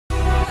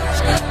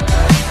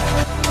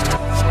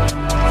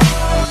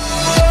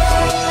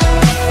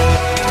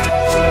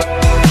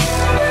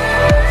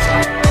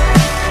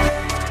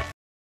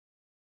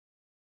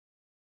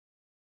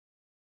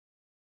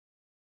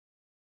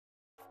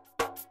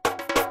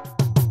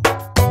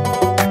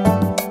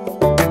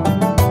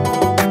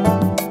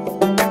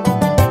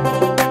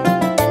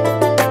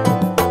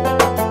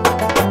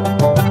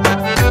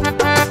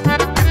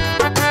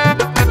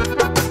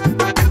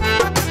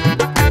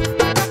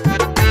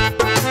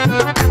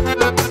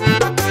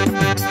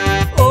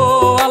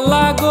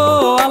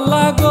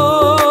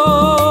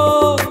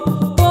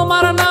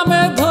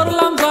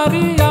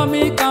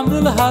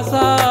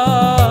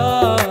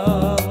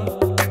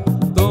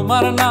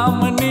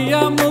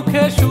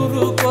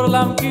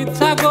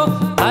ইচ্ছা গো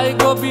হাই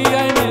গো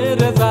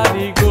বিআইনের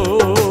জারি গো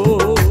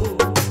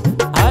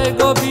হাই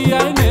গো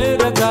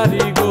বিআইনের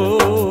জারি গো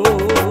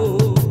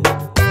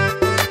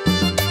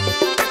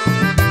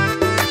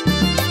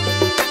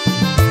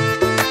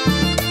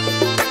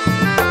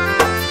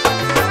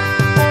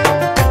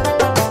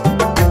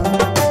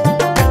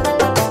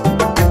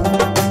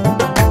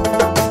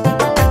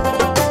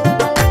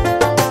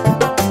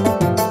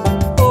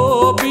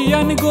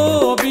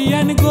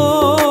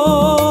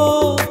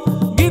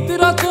गीत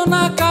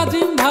रचना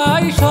काजिम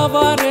भाई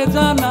सबारे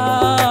जाना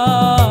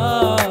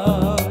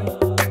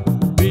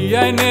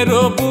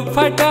बिआइनेरो बुक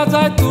फाटा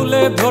जाए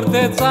तुले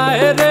धरते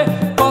चाहे रे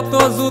कत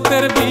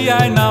जुतेर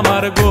बिआइन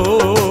आमार गो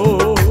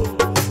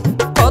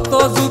कत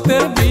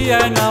जुतेर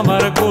बिआइन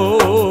आमार गो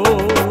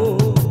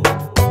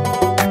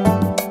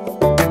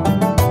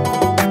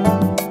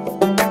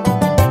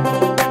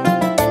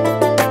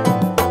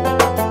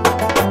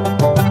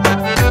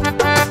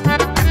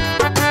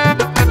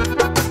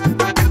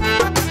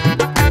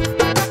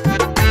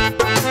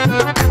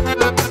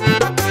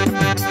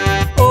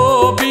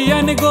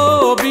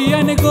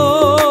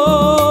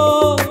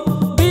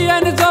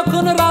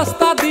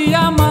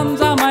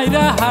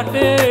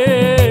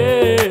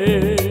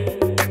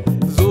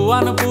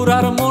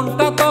जुआनपुरार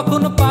मनटा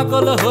तखन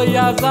पागल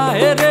हइया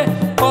जाए रे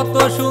कत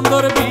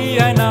सुंदर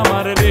बिआइन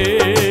आमार रे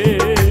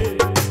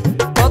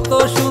कत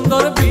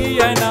सुंदर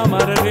बिआइन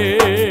आमार रे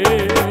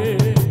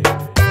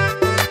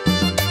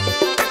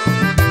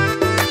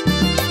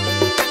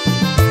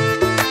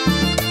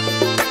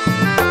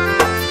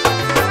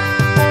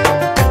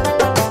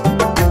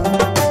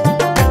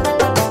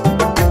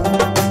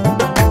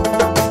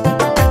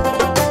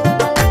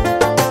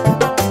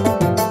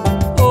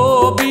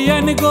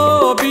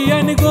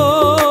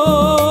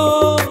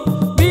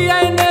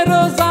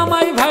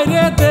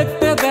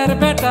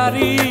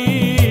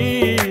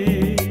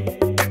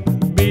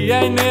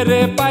बिआइनेरे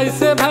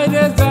पाइसे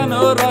भाईरे जेन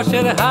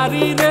रसेर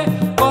हारी रे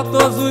कत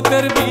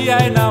जुतेर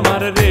बिआइन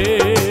आमार रे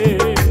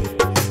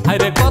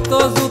हायरे कत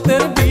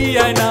जुतेर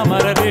बिआइन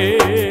आमार रे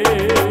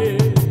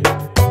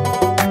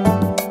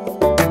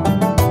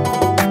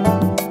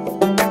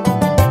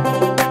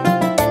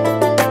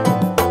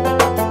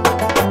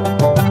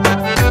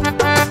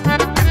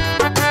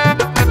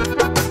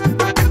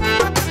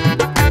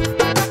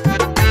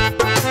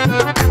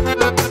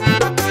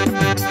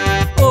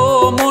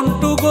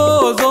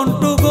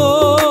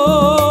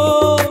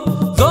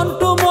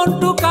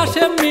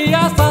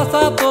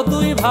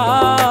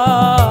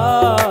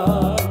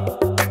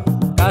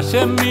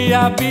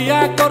मिया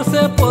बिया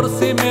करसे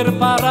पश्चिमेर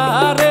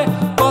पाड़ारे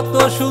कत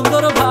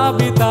सुंदर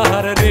भाबी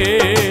ताहार रे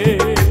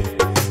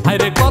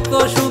हायरे कत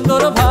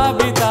सुंदर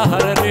भाबी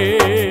ताहार रे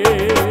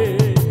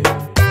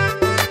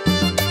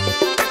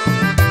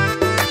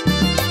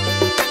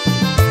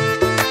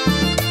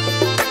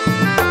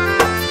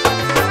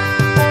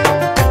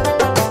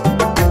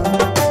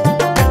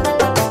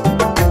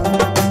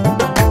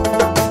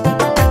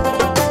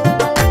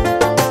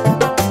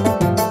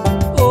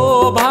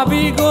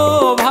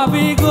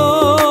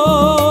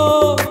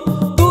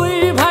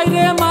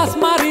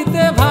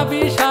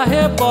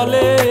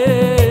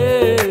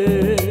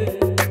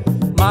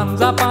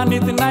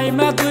पानीत नाई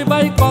मैं दुई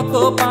भाई कत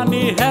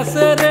पानी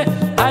हेसे रे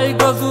हाई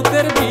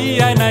गजुतेर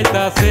बिआइन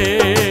आइतासे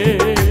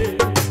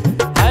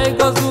हाई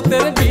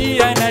गजुतेर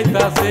बिआइन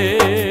आइतासे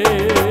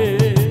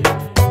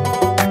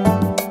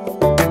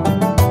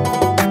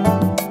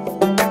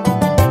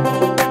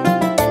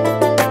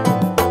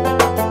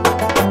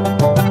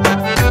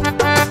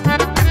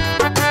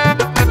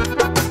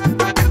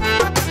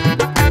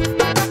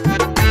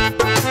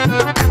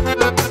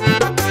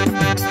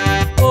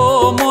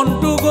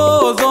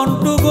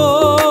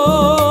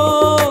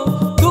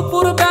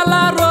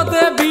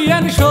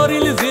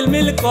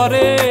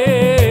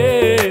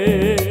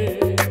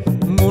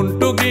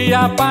मुंटू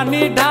गिया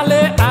पानी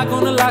ढाले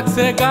आगुन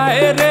लागसे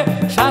गाए रे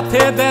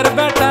साथे देर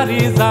बैटारी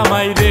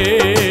जामाई रे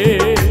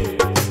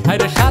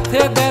अरे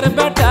साथे देर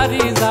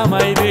बैटारी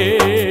जामाई रे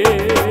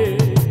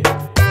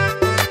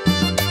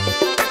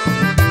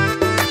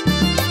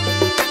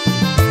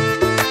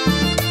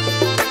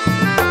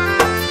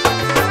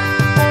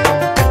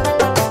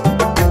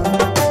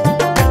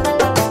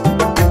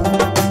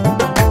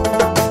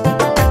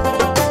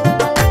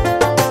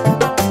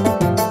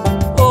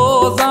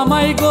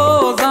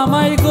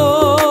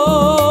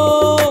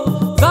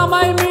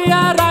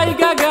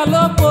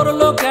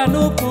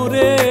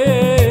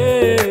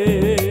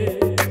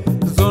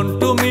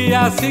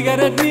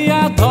सिगारेट निया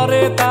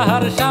धरे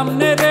ताहार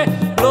सामने रे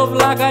लोभ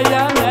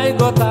लागाइया नहीं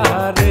गो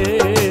ताहारे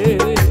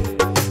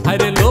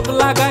अरे लोभ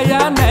लागाइया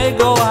नहीं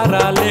गो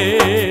आराले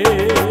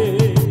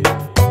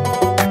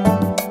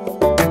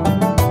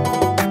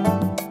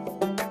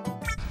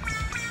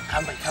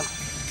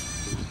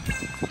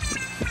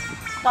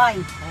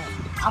भाई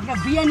आपने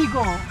बियानी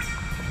को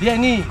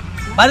बियानी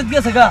भारत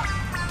गया सका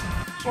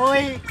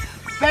ओई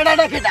बेड़ा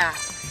डाकेटा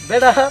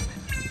बेड़ा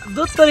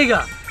दूध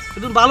तरीका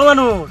तुम भालो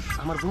मानुष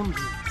আমার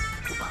বন্ধু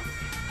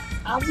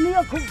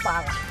আপনিও খুব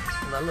ভালো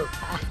ভালো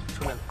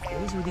শুনেন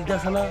এই যে দিকটা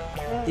আছে না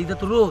দিকটা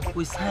তো রোদ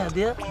ওই ছায়া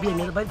দিয়ে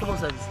বিয়ানের বাড়িতে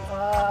পৌঁছায় দিছি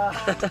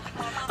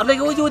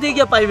আপনাকে ওই যে ওদিকে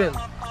গিয়ে পাইবেন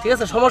ঠিক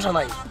আছে সমস্যা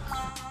নাই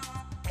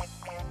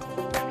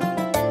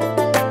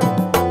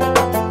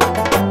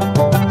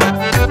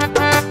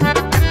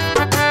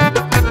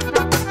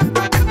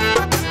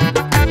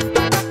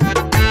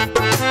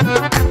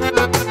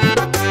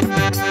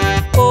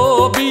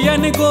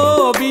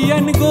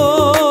বিয়ান গো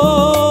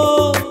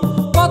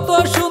কত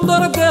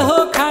সুন্দর দেহ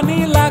খানি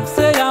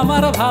লাগছে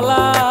আমার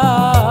ভালা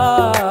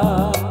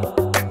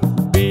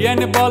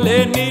বিয়ান বলে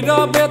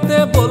নীরবেতে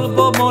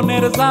বলবো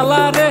মনের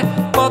জ্বালা রে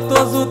কত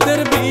জুতের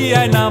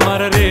বিয়ান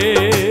আমার রে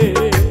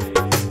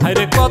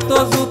আরে কত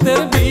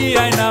জুতের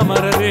বিয়ান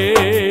আমার রে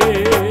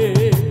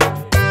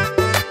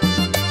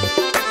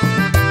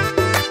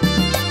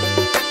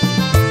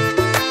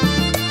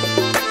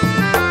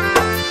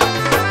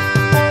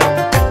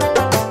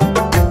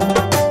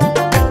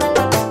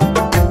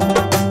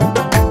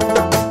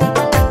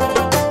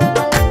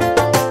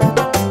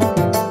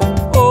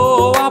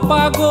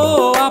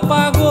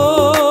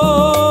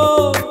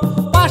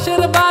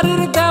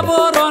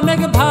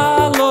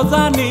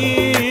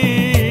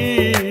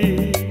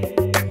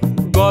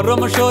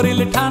গরম শরীর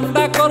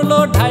ঠান্ডা করলো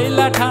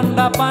ঢাইলা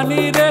ঠান্ডা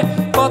পানি রে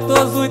কত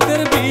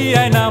জুতের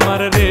বিয়ান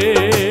আমার রে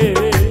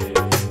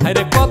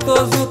আরে কত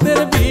জুতের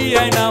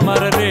বিয়ান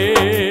আমার রে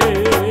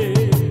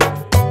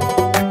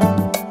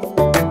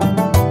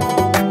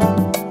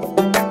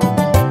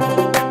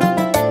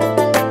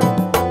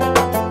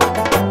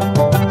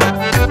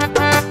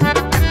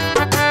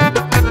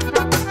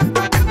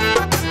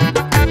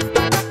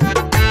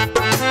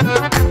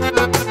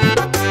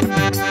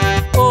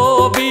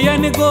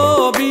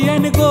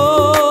বিয়ান গো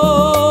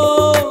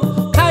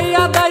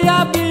খাইয়া দাইয়া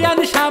বিয়ান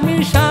স্বামী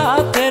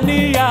সাথে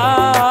নিয়া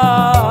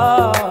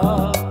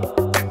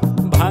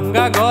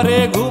ভাঙ্গা ঘরে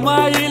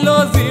ঘুমাইল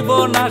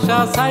জীবন আশা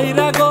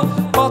ছাইরা গো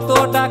কত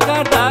টাকা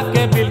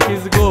ডাকে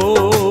বিলকিস গো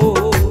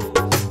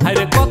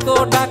আরে কত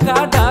টাকা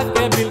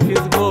ডাকে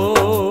বিলকিস গো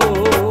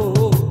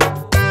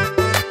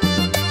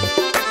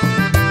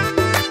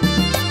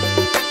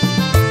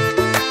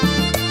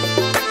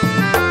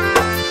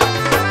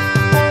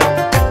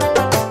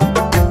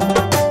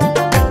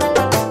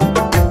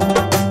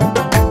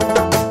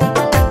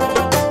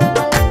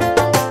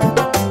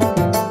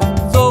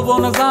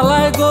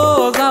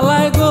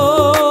জ্বালায় গো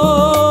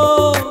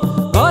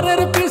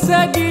ঘরের পিছে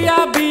গিয়া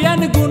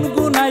বিয়ান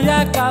গুনগুনাইয়া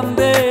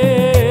কান্দে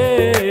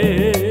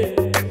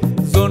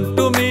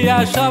জন্টু মিয়া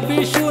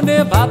সবই শুনে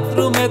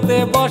বাথরুমেতে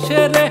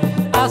বসে রে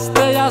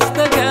আস্তে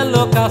আস্তে গেল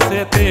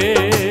কাছেতে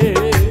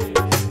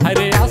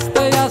আরে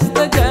আস্তে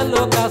আস্তে গেল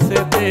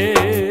কাছেতে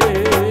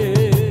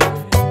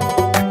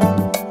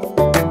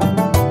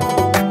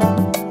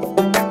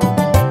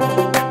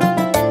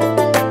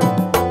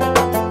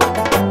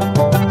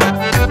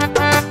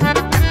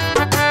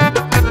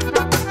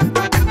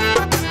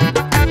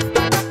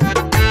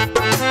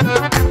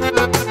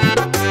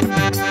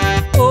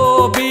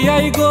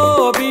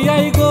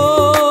বিয়াই গো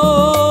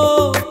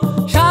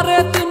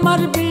 3.5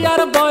 মাস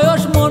বিয়ার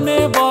বয়স মনে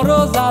বড়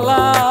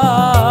জ্বালা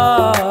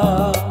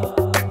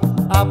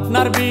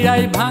আপনার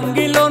বিয়াই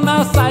ভাঙ্গিল না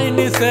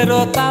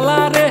চাইনিসেরও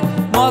তালা রে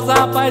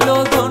মজা পাইলো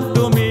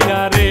জন্টু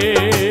মিয়া রে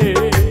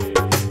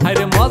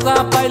আরে মজা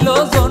পাইলো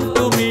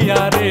জন্টু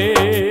মিয়া রে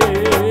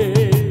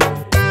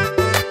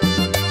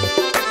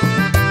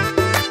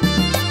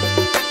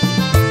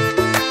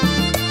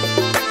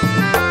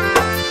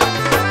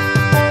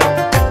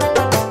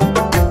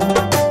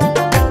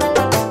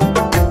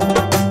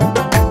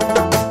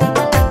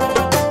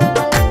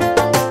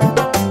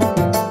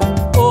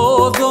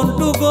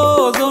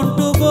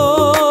জন্টু গো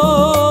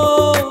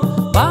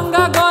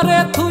ভাঙ্গা ঘরে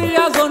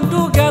থুইয়া জন্টু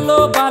গেল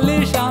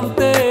বালিশ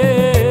আনতে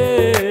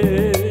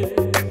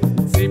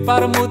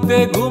সিপার মধ্যে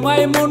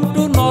ঘুমাই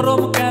মন্টু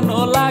নরম কেন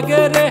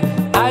লাগে রে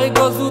আই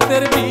গো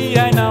জুতের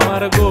বিয়ান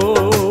আমার গো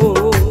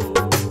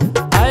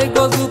আই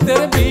গো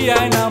জুতের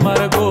বিয়ান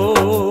আমার গো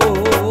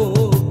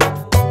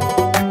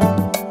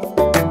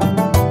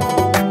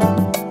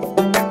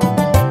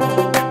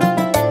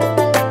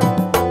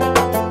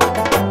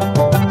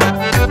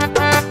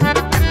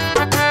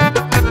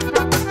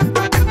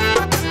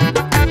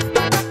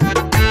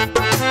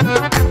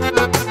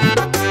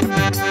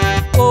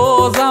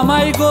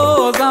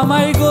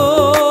জামাই গো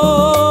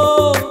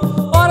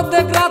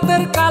অর্ধেক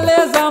রাতের কালে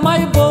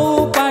জামাই বউ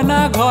পায় না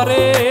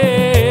ঘরে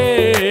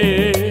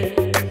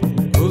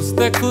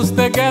খুঁজতে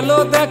খুঁজতে গেল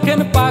দেখেন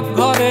পাক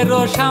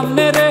ঘরেরও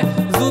সামনে রে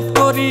জুত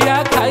করিয়া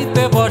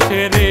খাইতে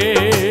বসে রে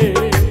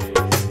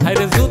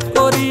আরে জুত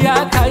করিয়া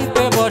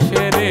খাইতে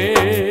বসে রে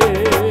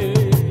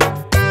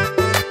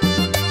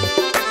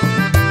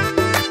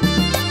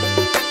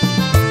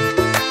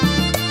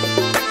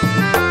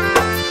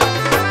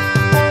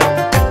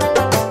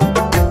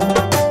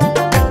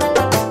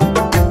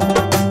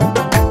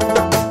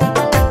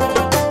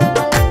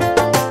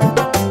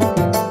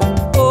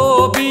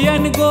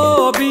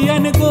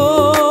বিয়ান গো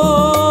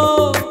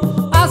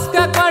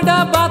আজকে কয়টা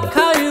ভাত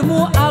খাইব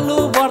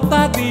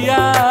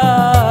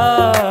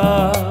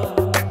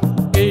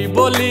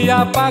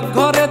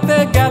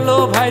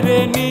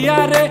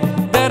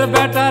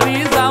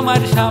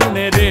জামার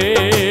সামনে রে,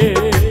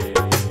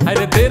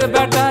 আরে তোর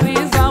ব্যাটারি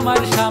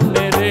জামার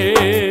সামনে রে।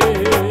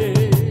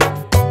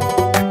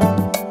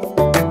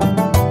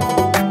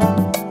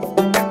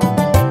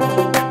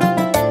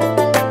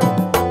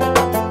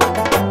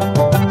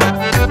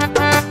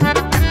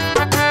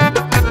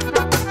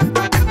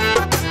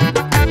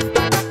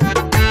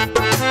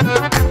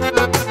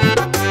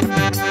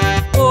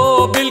 ও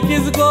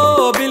বিলকিস গো,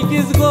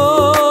 বিলকিস গো,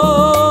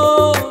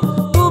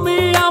 তুমি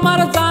আমার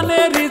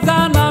জানের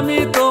জান, আমি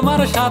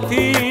তোমার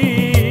সাথী।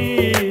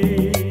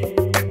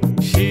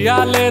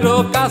 শিয়ালেরও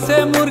কাছে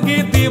মুরগি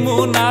দিমু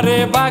না রে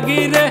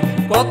বাগি রে,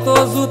 কত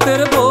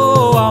জুতের বউ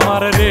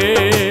আমার রে,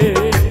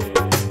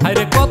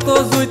 আরে কত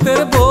জুতের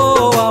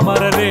বউ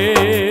আমার রে।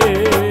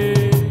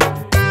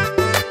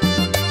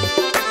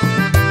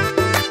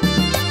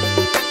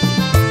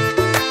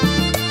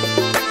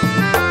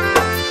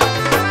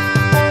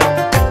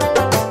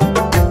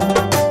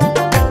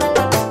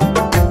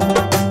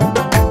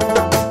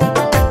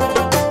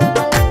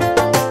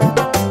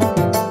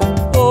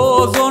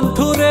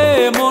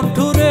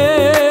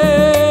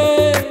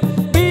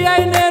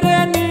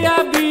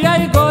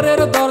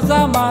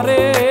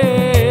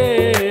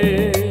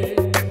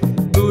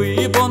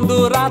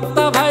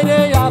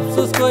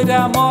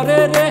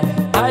 মরে রে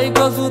হাই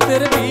গো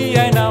জুতের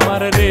বিয়াই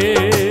নামার রে,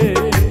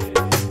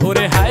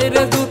 ওরে হাই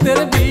রে জুতের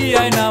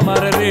বিয়াই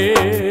নামার রে।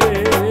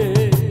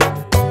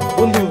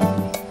 বন্ধু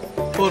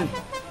শোন,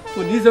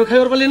 তুই নিজেও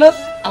খাইবার পারলি না,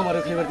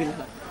 আমারও খাইবার দিলি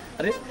না।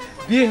 আরে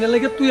বিয়ে না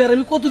লাগে তুই আর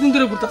আমি কতদিন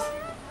ধরে ঘুরতাস,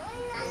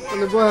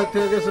 মানে বহার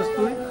থেকে গেছিস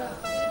তুই,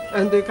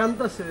 এখন তুই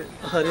কান্দাছে।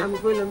 আমি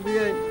কইলাম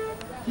বিয়ে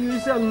কি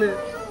হয়েছে, আপনি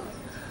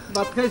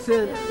ভাত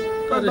খাইছেন?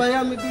 ভাই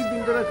আমি 2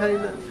 দিন ধরে খাই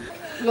না,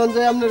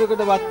 লঞ্জায় আপনার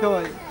ওটা ভাত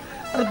খাওয়াই।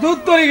 আরে দুধ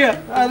তরি গে,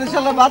 আরে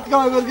শালা ভাত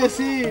খাওয়াইবার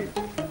গেছি,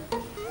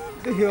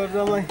 দেখি ওর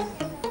জামাই।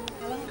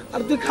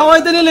 আর তুই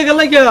খাওয়াইতে নিলে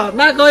গেলে কে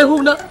না খাওয়াই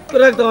হোক না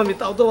তোর একদম, আমি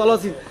তাও তো ভালো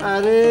আছি।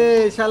 আরে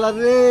শালা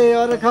রে,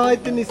 ওরে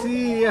খাওয়াইতে নিছি,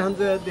 এখন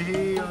তো দেখি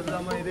ওর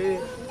জামাই রে।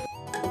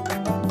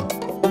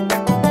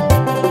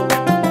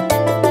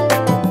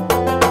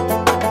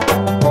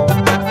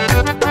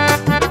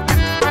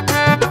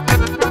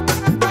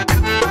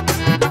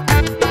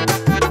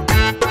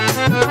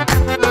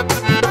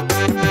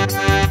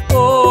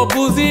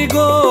 বুঝি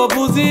গো,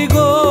 বুঝি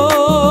গো,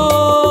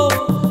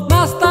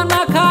 নাস্তা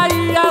না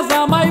খাইয়া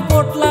জামাই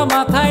পটলা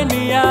মাথায়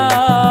নিয়া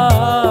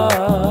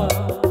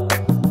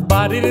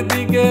বাড়ির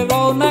দিকে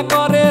রওনা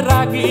করে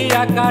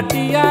রাগিয়া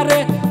কাটিয়া রে,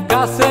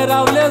 কাছে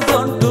রাউলে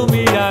জন্টু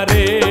মিয়া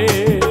রে,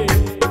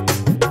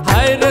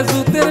 হায় রে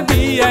জুতের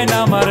বিয়াই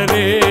নামার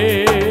রে।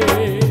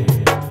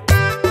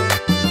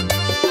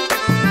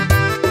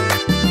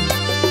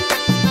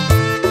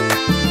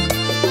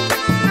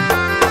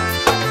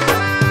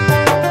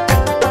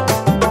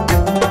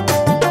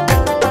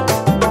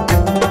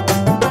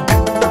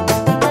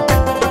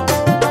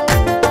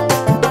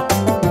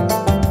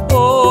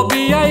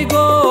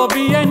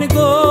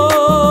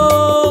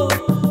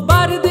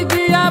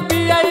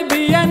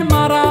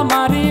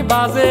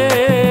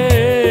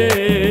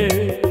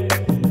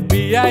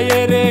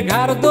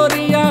 ঘাড়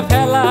দরিয়া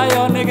ফেলায়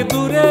অনেক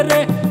দূরে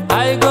রে,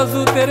 আই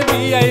গজুতের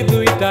বিয়াই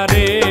দুইটা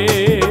রে,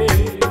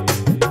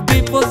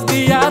 বিপদ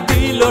দিয়া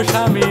দিল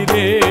স্বামী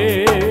রে।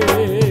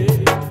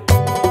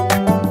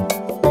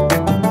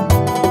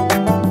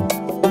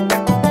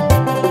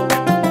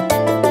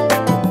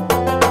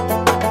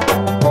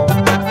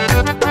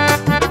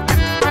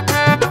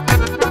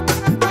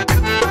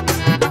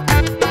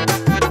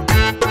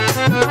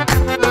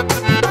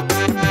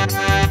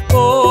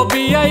 ও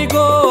বিয়াই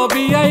গো,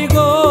 বিয়াই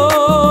গো,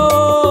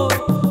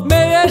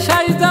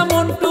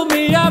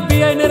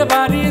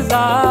 বাড়ি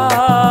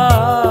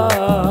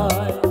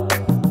যায়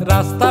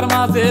রাস্তার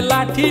মাঝে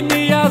লাঠি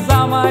নিয়া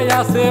জামাই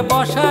আছে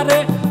বসারে,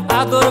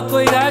 আদর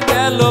কইরা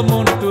গেল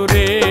মন্টু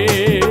রে,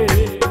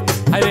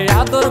 আরে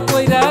আদর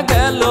কইরা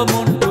গেল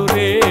মন্টু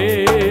রে।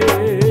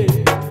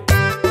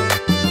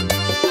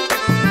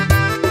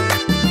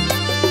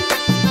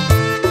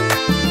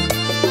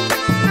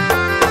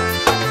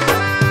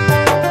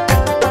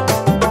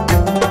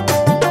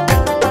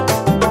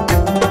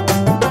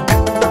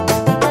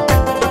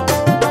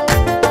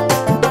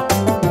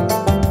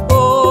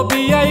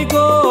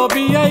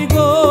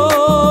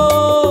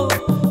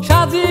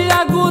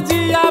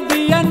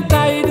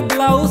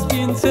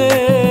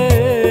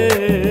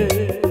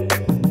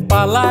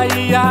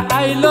 পালাইয়া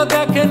আইলো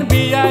দেখেন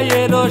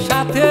বিয়াইয়েরও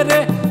সাথে রে,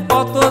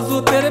 কত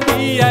জুতের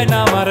বিয়াই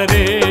নামার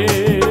রে,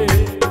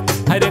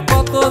 আরে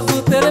কত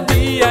জুতের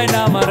বিয়াই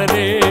নামার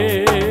রে।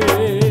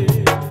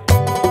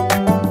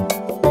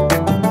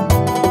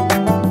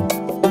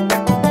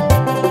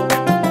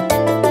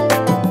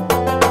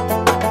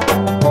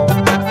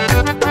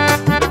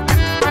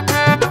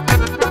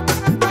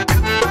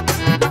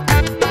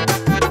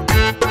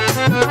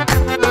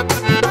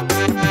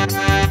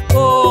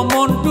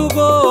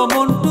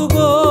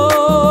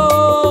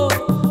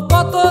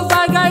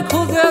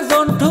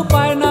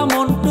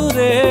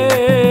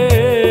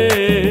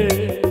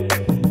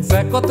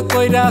 কত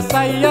কইরা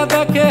চাইয়া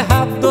দেখে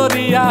হাত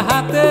ধরিয়া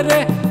হাতে রে,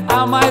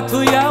 আমায়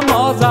থুইয়া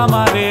মর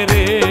জামারে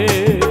রে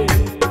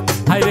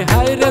হাইরে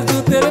হাইরে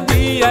জুতের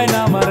বিয়াই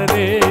নামার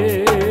রে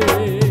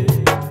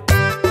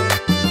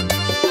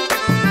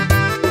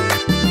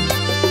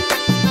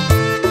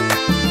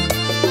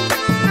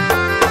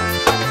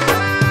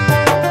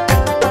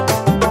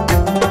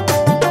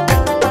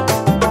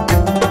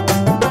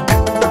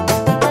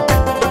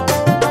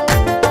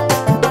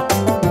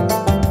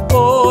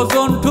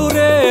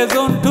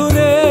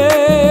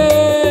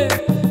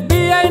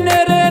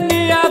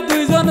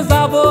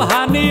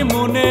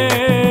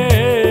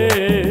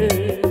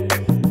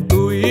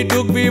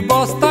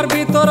বস্তার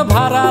ভিতর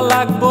ভাড়া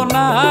লাগবো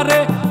না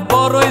রে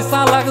বড়ই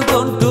চালাক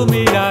জন্টু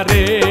মিয়া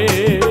রে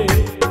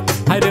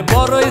হাইরে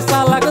বড়ই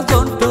চালাক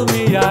জন্টু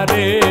মিয়া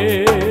রে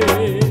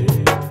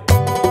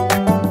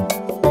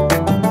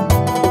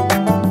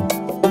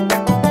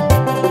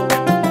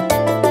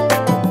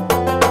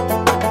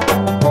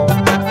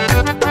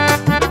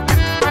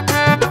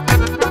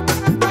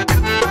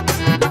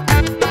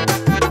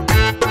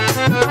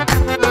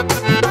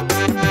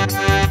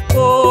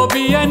ও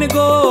বিয়ান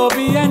গো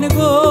বিয়ান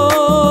গো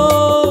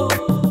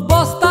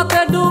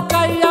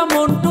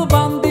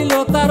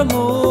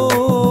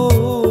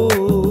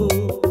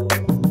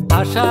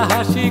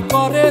হাসি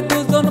করে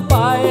দুজন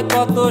পায়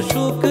কত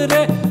সুখ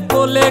রে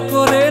কোলে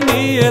করে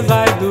নিয়ে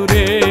যায়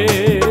দূরে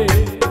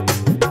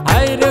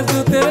হাইরে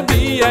জুতের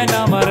বিয়াই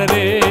নামার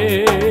রে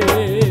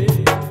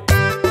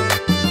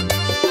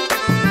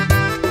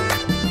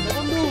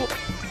বন্ধু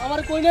আমার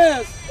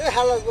কইনেস এ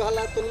হালা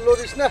হালা তোর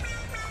লরিস না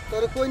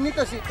তোর কই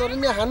নিতাছি তোর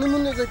নিয়ে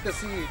হানিমুনে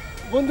যাইতাছি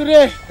বন্ধু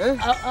রে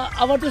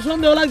আমার তো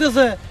সন্দেহ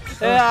লাগতেছে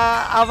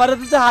আমার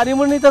তুই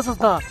হানিমুন নিতেছস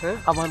না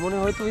আমার মনে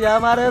হয় তুই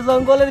আমার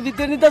জঙ্গলের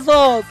ভিতরে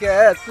নিতেছস কে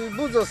তুই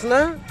বুঝছস না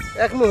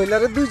এক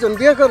মহিলারে দুইজন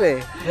বিয়ে করে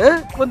হ্যাঁ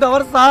বন্ধু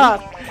আমার স্যার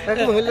এক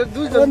মহিলার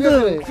দুইজন বিয়ে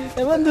করে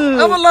বন্ধু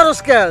আমার লরস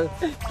কে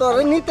তোর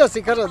নিতাছি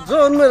কারণ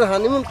জন্মের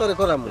হানিমুন তোরে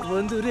করাম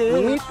বন্ধু রে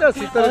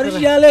নিতাছি তোর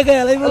শিয়ালে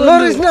গেলাই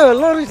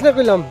লরিস না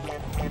কইলাম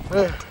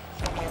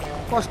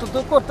কষ্ট তো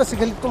করতেছি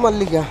খালি তোমার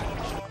লিগা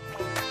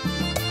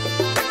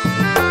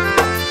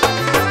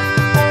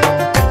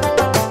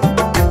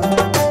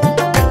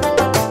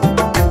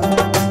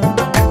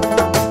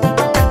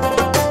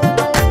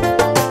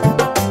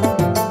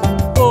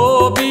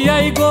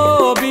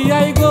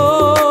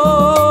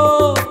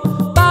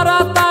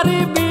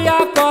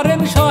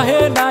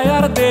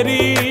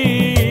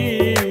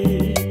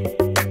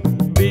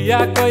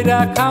কইরা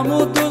খামু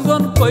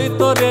দুজন কই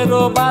তোরে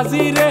রো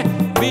বাজি রে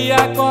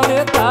বিয়া করে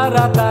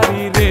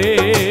তাড়াতাড়ি রে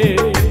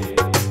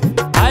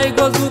আই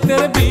গো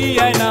জুতের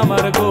বিয়াই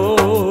নামার গো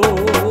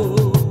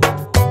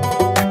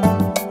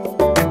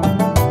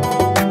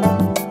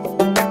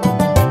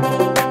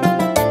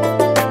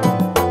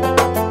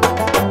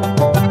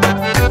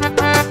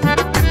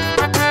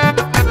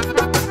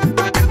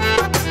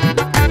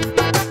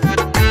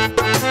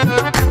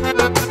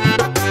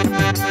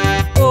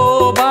ও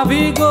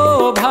ভাবি গো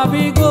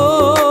ভাবি গো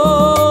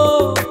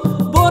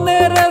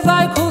বনেরে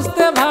যায়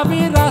খুঁজতে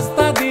ভাবি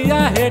রাস্তা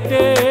দিয়া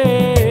হেঁটে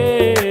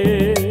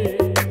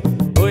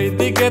ওই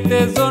দিকেতে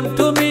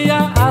জন্টু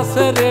মিয়া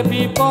আছে রে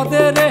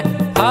বিপদে রে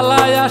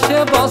ফালায় আসে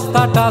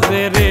বস্তাটা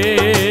যে রে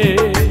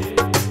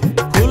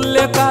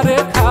খুললে তারে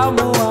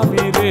খামু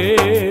আমি রে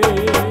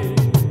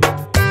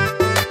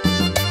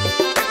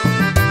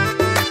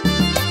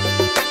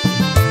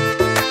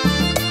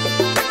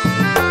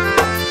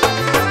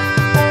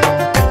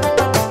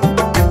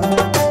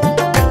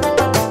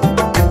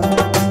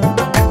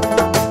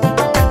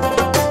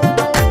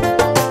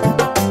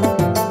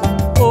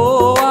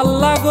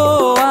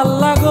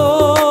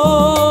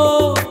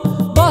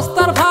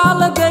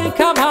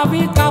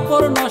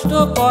নষ্ট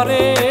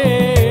করে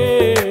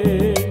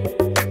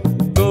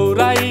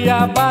দৌড়াইয়া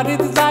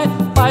বাড়িতে যায়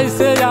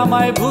পাইছে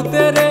আমায়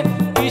ভূতে রে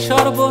কি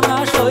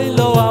সর্বনাশ হইল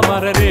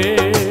আমার রে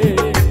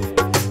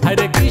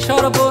হায়রে কি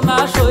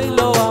সর্বনাশ হইল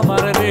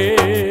আমার রে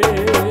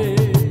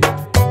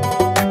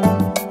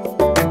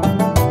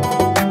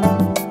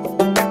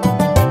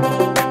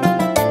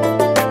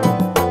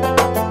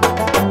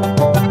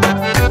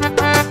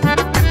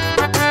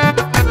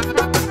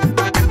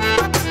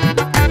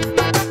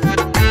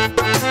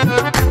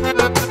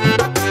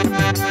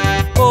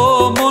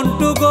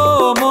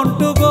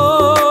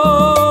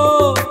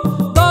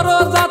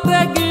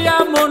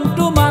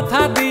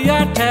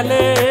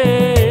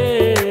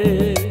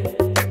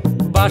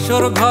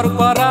বাসর ঘর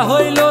করা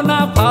হইল না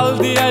ফাল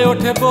দিয়ায়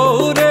ওঠে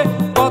বউরে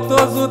কত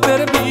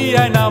জুতের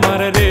বিয়াই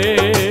নামার রে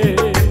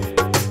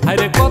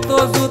হায়রে কত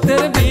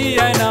জুতের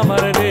বিয়াই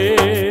নামার রে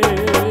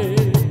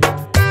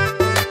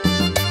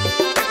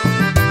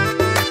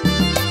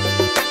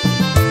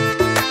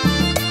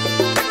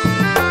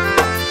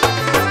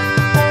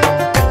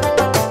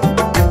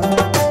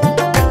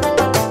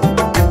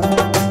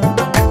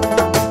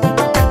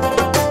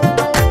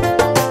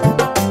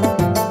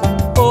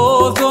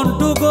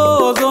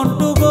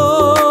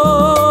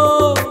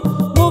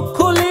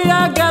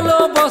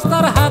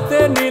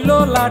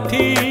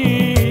লাঠি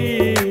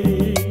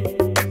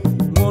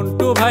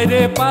মন্টু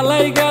ভাইরে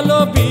পালাই গেল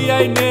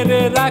বিয়াই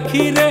নেরে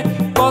রাখি রে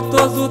কত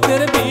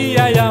জুতের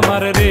বিয়াই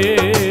আমার রে,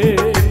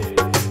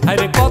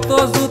 আরে কত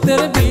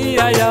জুতের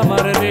বিয়াই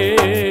আমার রে।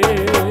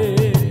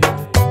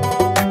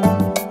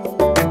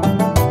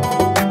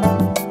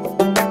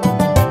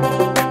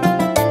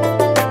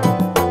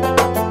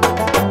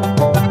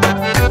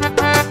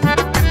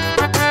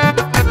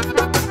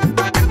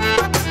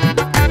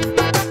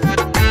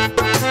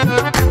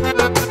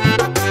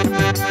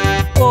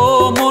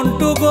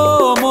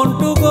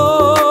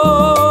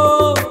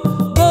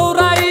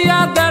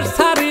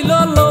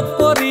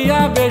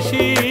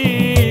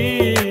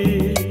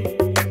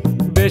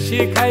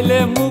 বেশি খাইলে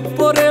মুখ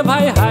পরে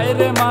ভাই হায়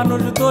রে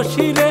মানুষ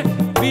দোষী রে,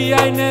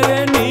 বিয়াইনে রে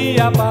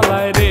নিয়া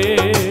পালায় রে,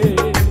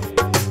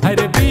 হায়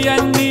রে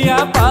বিয়াইন নিয়া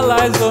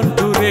পালায়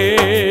জন্টু রে।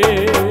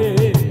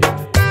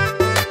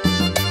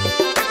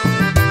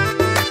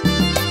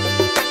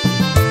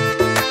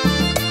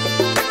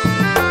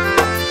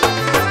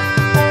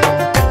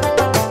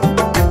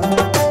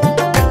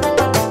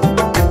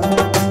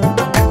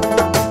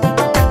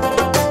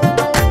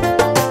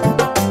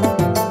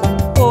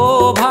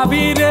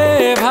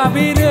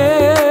 ভাবি রে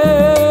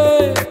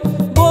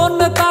বোন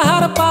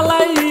তাহার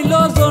পালাইল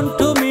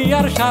জন্টু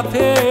মিয়ার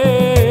সাথে,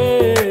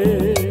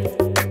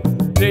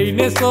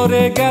 ট্রেনে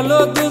চড়ে গেল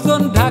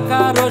দুজন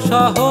ঢাকার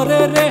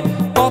শহরে রে,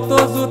 কত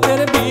জুতের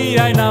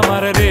বিয়াই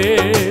নামার রে,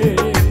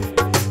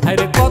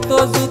 আরে কত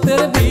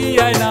জুতের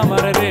বিয়াই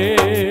নামার রে।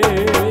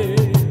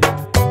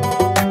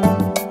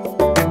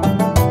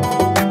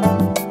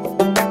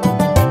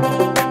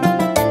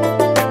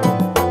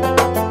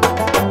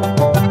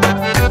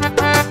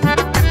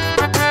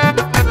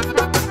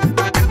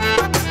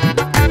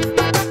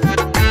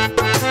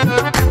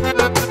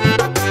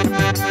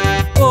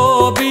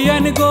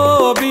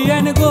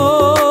 বিয়াইন গো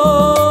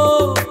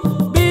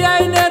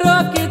বিয়াইনের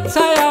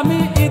কিচ্ছায় আমি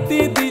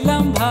ইতি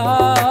দিলাম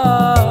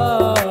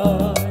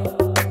ভাই,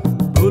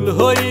 ভুল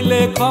হইলে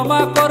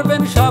ক্ষমা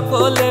করবেন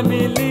সকলে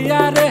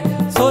মিলিয়া রে,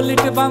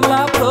 সলিড বাংলা